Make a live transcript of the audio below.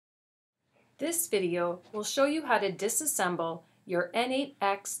This video will show you how to disassemble your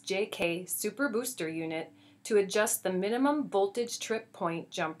N8XJK Super Booster unit to adjust the minimum voltage trip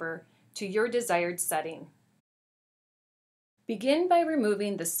point jumper to your desired setting. Begin by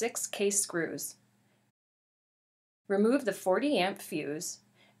removing the 6 case screws. Remove the 40 amp fuse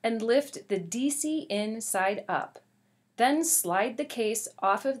and lift the DC in side up. Then slide the case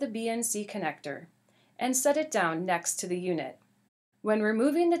off of the BNC connector and set it down next to the unit. When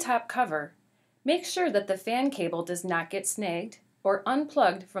removing the top cover, make sure that the fan cable does not get snagged or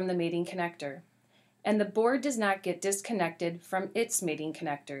unplugged from the mating connector, and the board does not get disconnected from its mating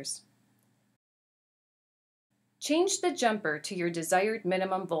connectors. Change the jumper to your desired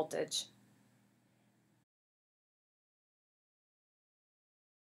minimum voltage.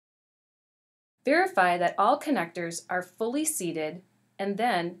 Verify that all connectors are fully seated, and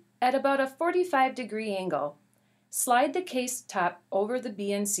then, at about a 45-degree angle, slide the case top over the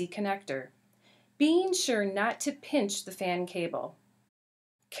BNC connector, being sure not to pinch the fan cable.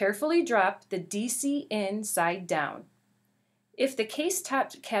 Carefully drop the DC in side down. If the case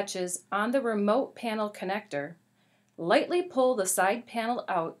top catches on the remote panel connector, lightly pull the side panel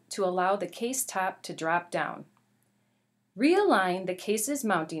out to allow the case top to drop down. Realign the case's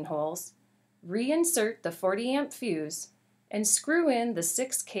mounting holes, reinsert the 40 amp fuse, and screw in the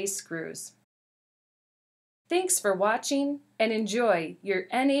 6 case screws. Thanks for watching and enjoy your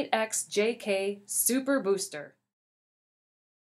N8XJK Super Booster.